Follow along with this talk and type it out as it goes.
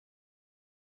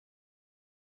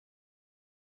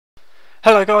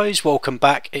Hello guys, welcome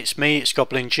back. It's me, it's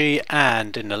Goblin G,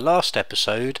 and in the last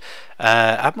episode,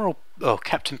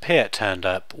 Captain Piet turned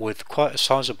up with quite a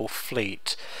sizable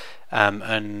fleet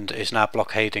and is now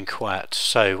blockading Kuwait.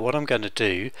 So what I'm going to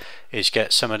do is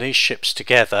get some of these ships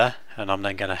together, and I'm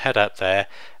then going to head up there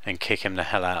and kick him the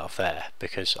hell out of there,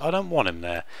 because I don't want him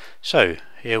there. So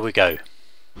here we go.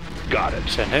 Got it.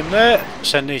 Send him there,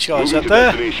 send these guys up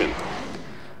there,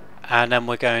 and then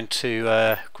we're going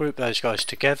to group those guys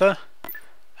together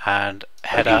and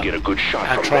head up and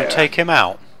try and take him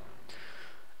out.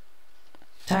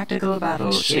 Tactical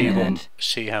battle imminent.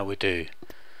 See how we do.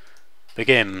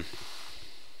 Begin.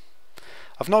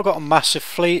 I've not got a massive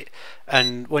fleet,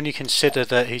 and when you consider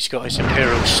that he's got his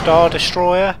Imperial Star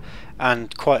Destroyer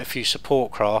and quite a few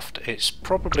support craft, it's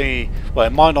probably, well,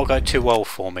 it might not go too well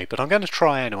for me, but I'm going to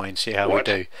try anyway and see how we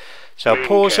do. So I'll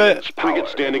pause it. Frigate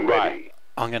standing by.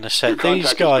 I'm going to set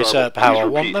these guys up how I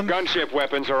want them. Gunship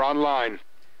weapons are online.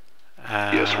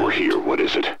 Yes, we're here. What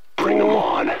is it? Bring them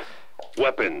on.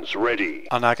 Weapons ready.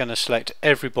 I'm now going to select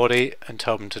everybody and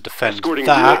tell them to defend Escorting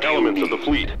that. elements of the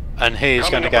fleet. And he's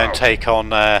going to go and take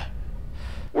on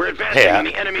We're advancing on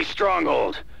the enemy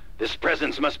stronghold. This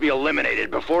presence must be eliminated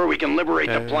before we can liberate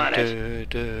the planet.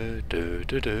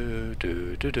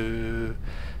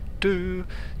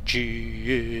 G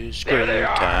is great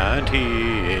and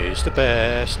he is the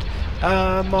best.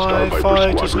 And my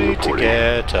fighters need to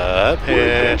get up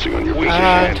here.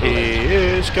 And he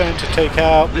is going to take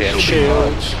out the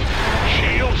shields.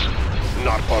 Shields?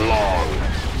 Not for long.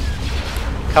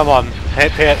 Come on,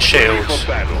 hit Piet shields.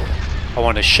 I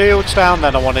want his shields down,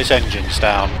 then I want his engines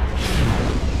down.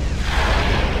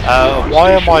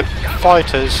 Why are my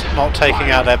fighters not taking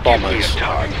out their bombers?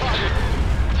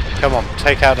 Come on,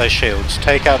 take out those shields.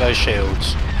 Take out those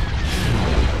shields.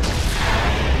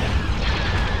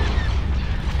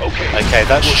 Okay,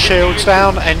 that's shields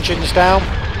down, engines down.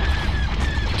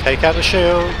 Take out the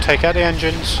shield, take out the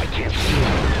engines.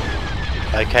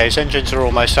 Okay, his engines are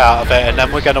almost out of it, and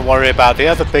then we're going to worry about the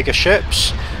other bigger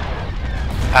ships.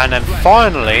 And then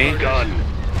finally,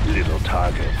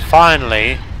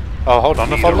 oh hold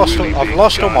on, I've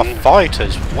lost all my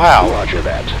fighters. Wow,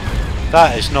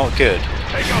 that is not good.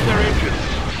 Take out their engines.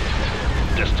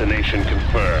 Destination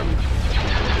confirmed.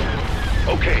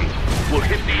 Okay, we'll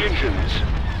hit the engines.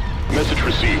 Message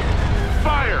received.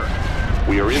 Fire!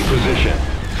 We are in position.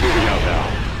 Moving out now.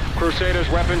 Crusaders'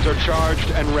 weapons are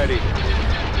charged and ready.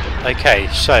 Okay,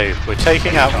 so we're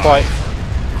taking out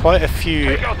quite a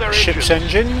few ships'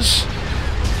 engines.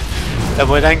 And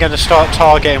we're then going to start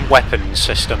targeting weapon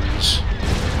systems.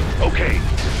 Okay,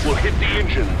 we'll hit the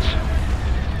engines.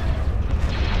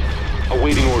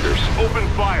 Awaiting orders. Open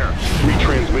fire.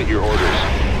 Retransmit your orders.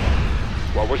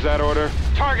 What was that order?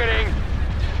 Targeting!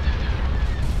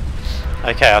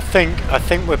 Okay, I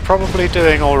think we're probably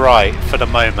doing all right for the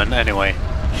moment, anyway.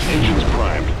 Engines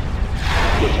primed.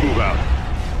 Let's move out.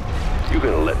 You're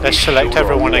gonna let Let's select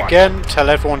everyone again. Tell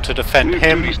everyone to defend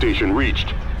him. Duty station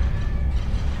reached.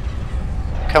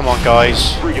 Come on,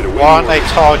 guys. Why aren't they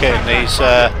targeting these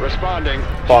Responding.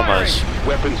 bombers? Firing.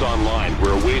 Weapons online.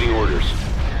 We're awaiting orders.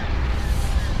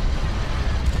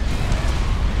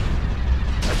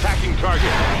 Attacking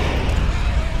target.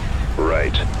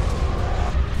 Right.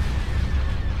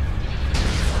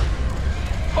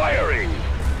 Firing.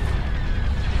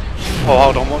 Oh,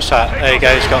 hold on, what's that? There you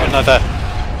go, he's got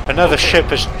another ship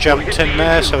has jumped in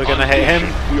there, so we're going to hit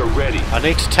him. We are ready. I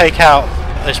need to take out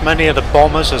as many of the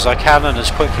bombers as I can and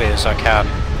as quickly as I can.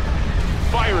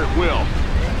 Fire at will.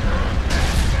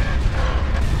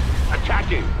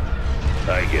 Attacking.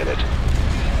 I get it.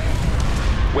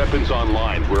 Weapons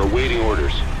online. We're awaiting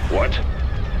orders. What?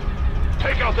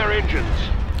 Take out their engines.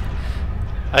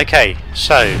 Okay,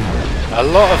 so a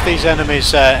lot of these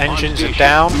enemies' engines are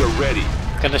down. We are ready.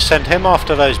 Going to send him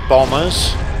after those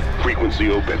bombers. Frequency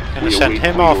open. Going to send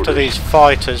him after these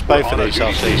fighters. Both of these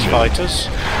after these fighters.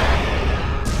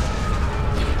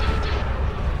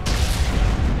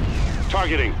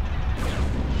 Targeting.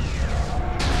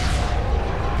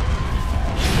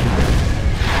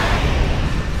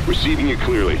 Receiving you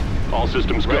clearly. All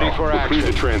systems go. Ready for we'll action.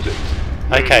 cruise to transit.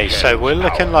 Okay, so we're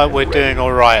looking like we're doing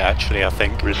alright actually, I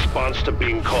think. Response to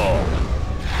being called.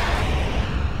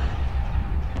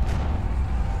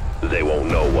 They won't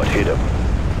know what hit them.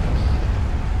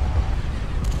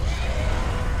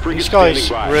 These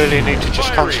guys really need to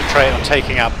just concentrate on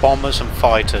taking out bombers and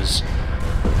fighters.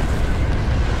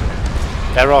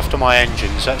 They're after my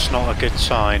engines, that's not a good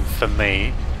sign for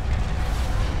me.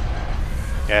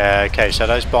 Yeah, okay, so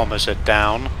those bombers are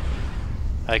down.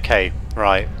 Okay,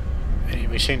 right.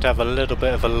 We seem to have a little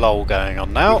bit of a lull going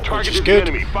on now, which is good.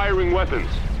 Enemy firing weapons.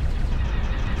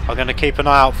 I'm going to keep an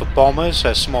eye out for bombers.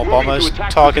 There's some more Moving bombers. to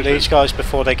attack Target position. these guys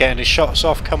before they get any shots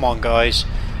off. Come on, guys.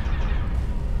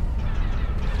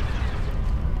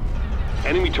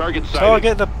 Enemy target sighted.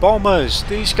 Target the bombers.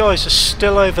 These guys are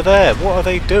still over there. What are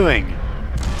they doing?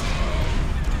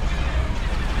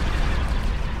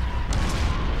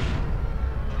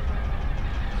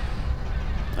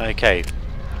 Okay.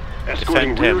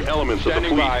 Escorting Defend rear him. elements of the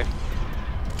Standing fleet. by.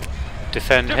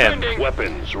 Defend him.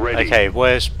 Weapons ready. Okay,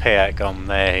 where's Piat gone?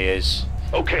 There he is.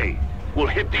 Okay, we'll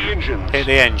hit the engines. Hit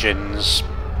the engines.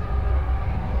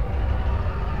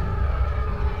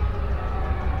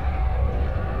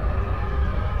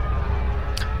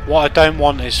 What I don't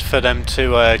want is for them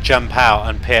to jump out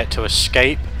and Piat to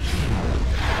escape.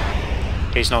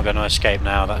 He's not going to escape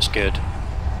now, that's good.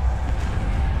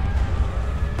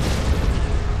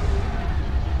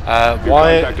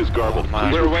 Why? Contact is garbled. Oh,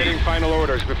 man. We're awaiting final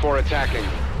orders before attacking.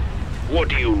 What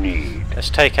do you need? Let's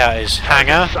take out his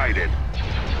hangar. Sighted.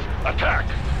 Attack.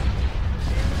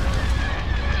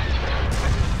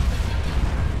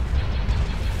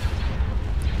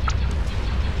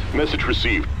 Message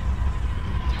received.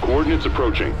 Coordinates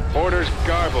approaching. Orders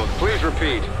garbled. Please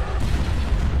repeat.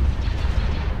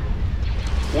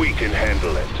 We can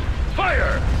handle it.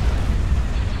 Fire!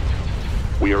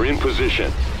 We are in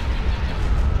position.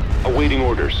 Awaiting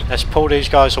orders. Let's pull these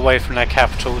guys away from their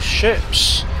capital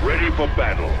ships. Ready for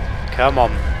battle. Come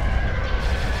on.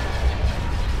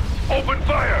 Open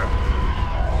fire!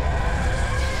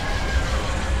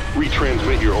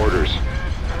 Retransmit your orders.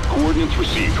 Coordinates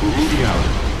received. We're moving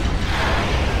out.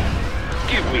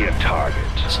 Give me a target.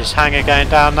 Is his hangar going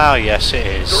down now? Yes, it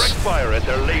is. Direct fire at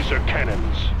their laser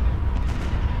cannons.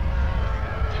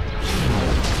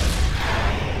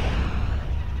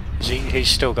 He's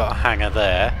still got a hangar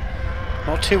there.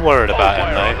 Not too worried about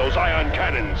Fire on him though. those ion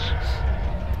cannons.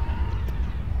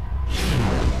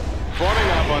 Forming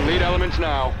up on lead elements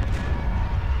now.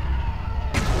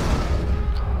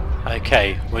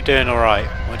 Okay, we're doing alright.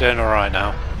 We're doing alright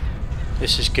now.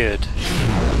 This is good.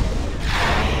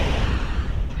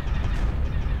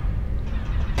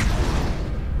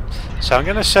 So I'm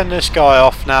going to send this guy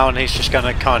off now and he's just going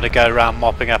to kind of go around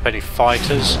mopping up any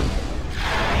fighters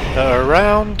that are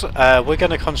around. We're going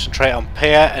to concentrate on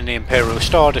Piat and the Imperial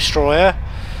Star Destroyer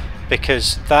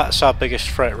because that's our biggest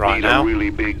threat right Need now. a really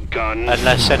big gun.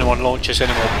 Unless anyone launches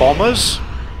any more bombers.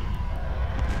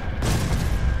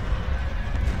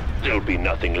 There'll be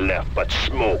nothing left but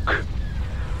smoke.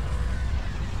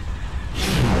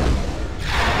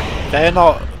 They're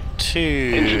not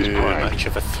too Engines primed. much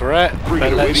of a threat, but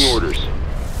Frigate awaiting orders.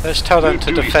 let's tell them New to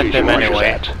duty defend him station, roger anyway.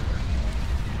 that.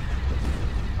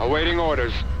 Awaiting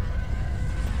orders.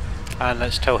 And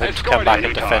let's tell him to Escort come back and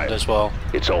anytime. defend as well.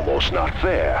 It's almost not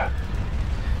fair.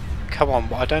 Come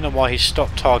on, I don't know why he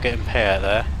stopped targeting Piat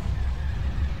there.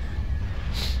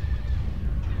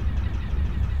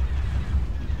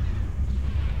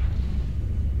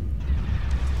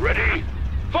 Ready?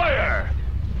 Fire!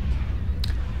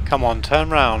 Come on, turn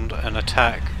round and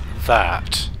attack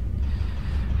that.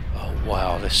 Oh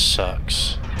wow, this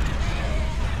sucks.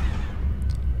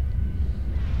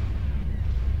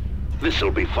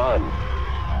 This'll be fun.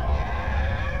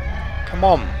 Come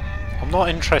on, I'm not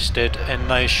interested in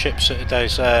those ships,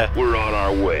 those We're on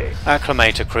our way.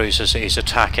 acclimator cruisers that he's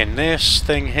attacking. This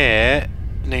thing here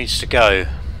needs to go.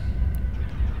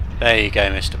 There you go,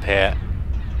 Mr. Piat.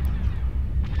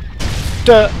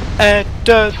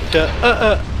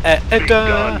 Big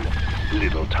gun,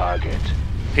 little target.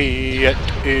 Piat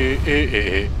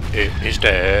is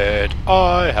dead.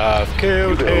 I have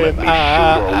killed You gonna let him, me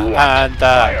shoot or what? and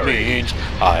that Firing. means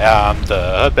I am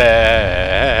the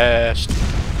best.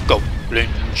 Goblin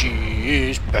G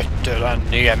is better than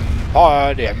the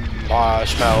Empire. The Empire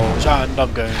smells, and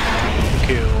I'm going to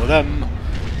kill them.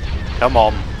 Come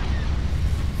on.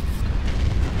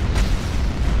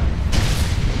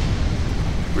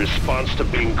 Response to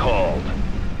being called.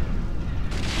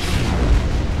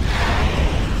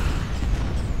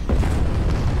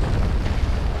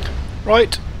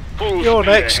 Right, Full you're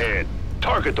speed next. ahead.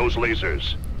 Target those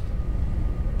lasers.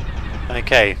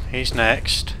 Okay, he's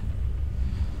next.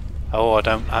 Oh, I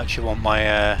don't actually want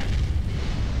my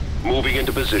Moving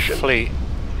into position. fleet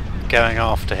going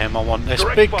after him. I want this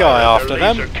Direct big fire guy at after their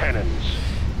them. laser cannons.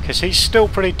 Because he's still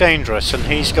pretty dangerous and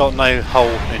he's got no hull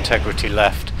integrity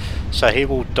left. So he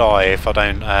will die if I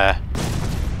don't,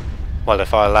 well,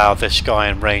 if I allow this guy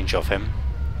in range of him.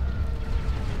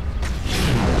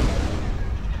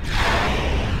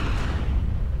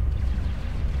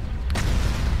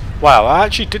 Wow, I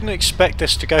actually didn't expect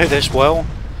this to go this well.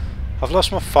 I've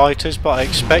lost my fighters, but I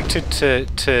expected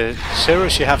to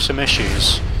seriously have some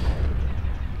issues.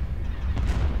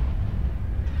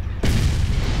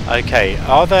 Okay,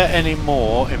 are there any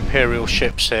more Imperial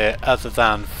ships here other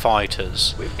than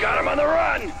fighters? We've got them on the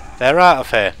run! They're out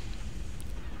of here.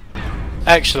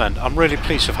 Excellent. I'm really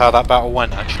pleased with how that battle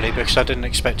went actually, because I didn't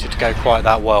expect it to go quite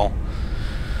that well.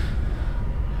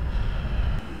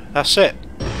 That's it.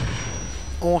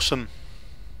 Awesome.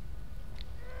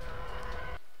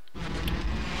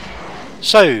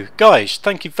 So, guys,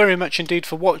 thank you very much indeed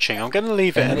for watching. I'm going to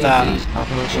leave it at that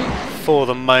for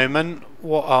the moment.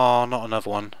 What are... not another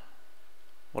one.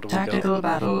 What have we got? Tactical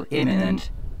battle imminent.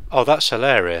 Oh, that's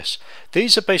hilarious.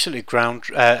 These are basically ground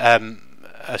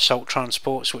assault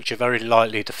transports, which are very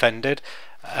lightly defended.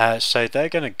 So they're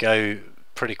going to go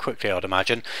pretty quickly, I'd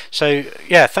imagine. So,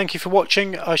 yeah, thank you for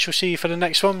watching. I shall see you for the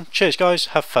next one. Cheers, guys.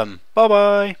 Have fun.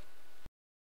 Bye-bye.